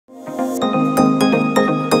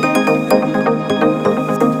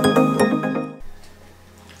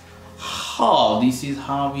is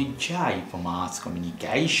Harvey Jai from Mass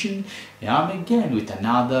Communication. I'm again with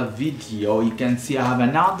another video. You can see I have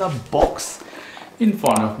another box in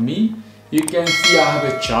front of me. You can see I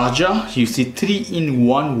have a charger. You see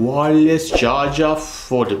 3-in-1 wireless charger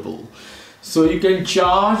foldable. So you can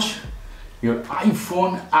charge your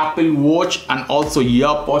iPhone, Apple Watch and also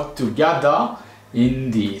AirPods together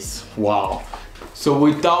in this. Wow. So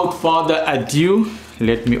without further ado,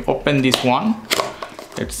 let me open this one.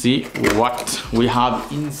 Let's see what we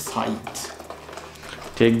have inside.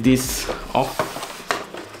 Take this off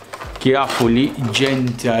carefully,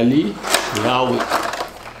 gently.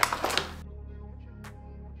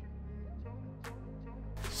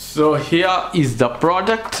 So here is the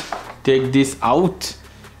product. Take this out.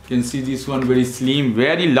 You can see this one very slim,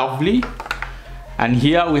 very lovely. And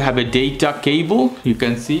here we have a data cable. You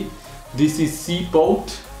can see this is C port.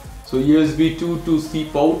 So USB 2 to C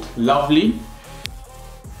port, lovely.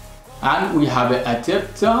 And we have an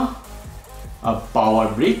adapter, a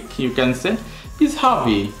power brick. You can say it's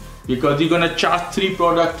heavy because you're gonna charge 3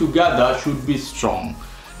 products together. Should be strong.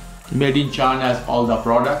 Made in China has all the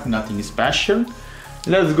product, nothing special.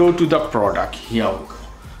 Let's go to the product. Here we go.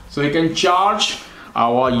 So you can charge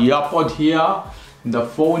our AirPod here, the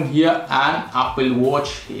phone here and Apple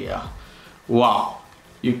Watch here. Wow.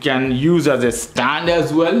 You can use as a stand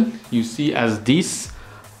as well, you see, as this,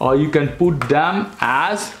 or you can put them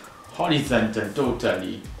as horizontal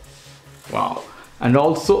totally. Wow. And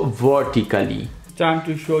also vertically. Time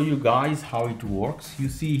to show you guys how it works. You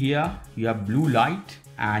see here you have blue light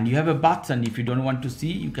and you have a button. If you don't want to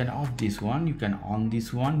see, you can off this one, you can on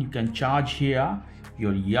this one. You can charge here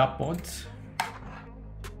your AirPods.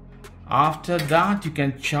 After that you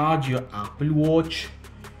can charge your Apple Watch.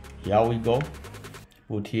 Here we go.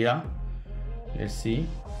 Put here. Let's see.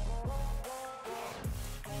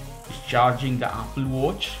 It's charging the Apple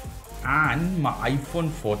Watch and my iPhone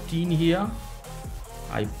 14 here.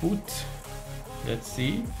 I put. Let's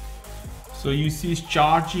see. So you see it's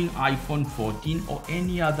charging iPhone 14 or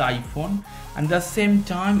any other iPhone, and at the same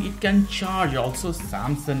time it can charge also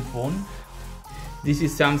Samsung phone. This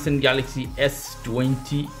is Samsung Galaxy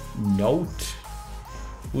S20 Note.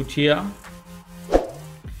 Put here.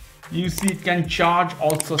 You see it can charge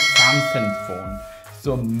also Samsung phone.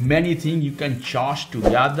 So many things you can charge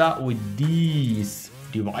together with this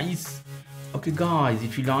device. Okay guys,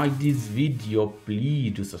 if you like this video,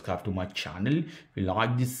 please do subscribe to my channel. If you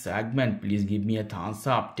like this segment, please give me a thumbs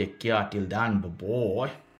up. Take care till then, bye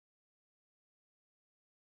bye.